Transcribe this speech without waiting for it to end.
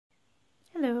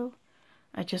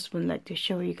I just would like to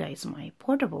show you guys my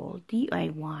portable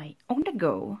DIY on the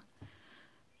go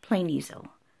Plein easel.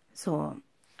 So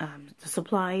the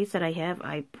supplies that I have,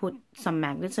 I put some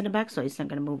magnets in the back so it's not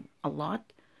going to move a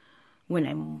lot when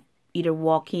I'm either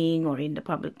walking or in the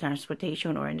public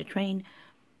transportation or in the train.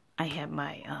 I have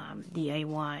my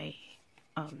DIY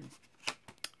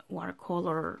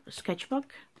watercolor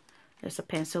sketchbook. There's a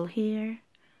pencil here,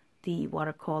 the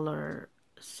watercolor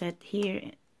set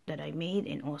here that I made,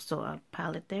 and also a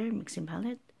palette there, mixing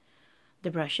palette, the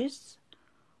brushes,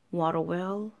 water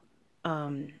well,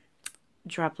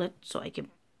 droplet so I can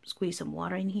squeeze some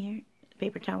water in here,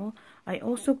 paper towel. I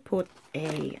also put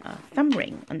a thumb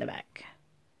ring on the back.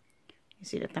 You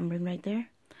see the thumb ring right there?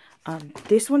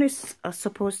 This one is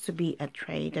supposed to be a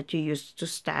tray that you use to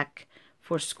stack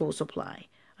for school supply.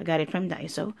 I got it from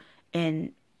Easel,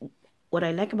 and what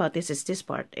I like about this is this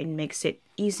part. It makes it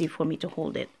easy for me to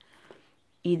hold it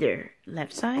either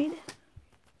left side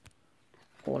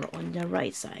or on the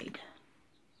right side.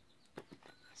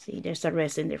 See, there's a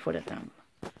rest in there for the thumb.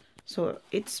 So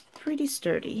it's pretty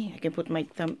sturdy. I can put my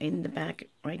thumb in the back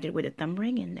right there with a thumb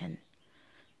ring, and then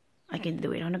I can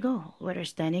do it on the go, whether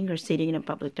standing or sitting in a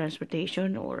public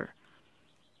transportation or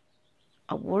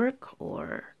at work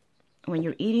or when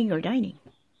you're eating or dining.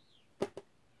 There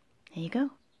you go.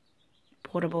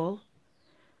 Portable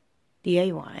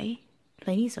DIY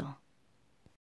Plein easel.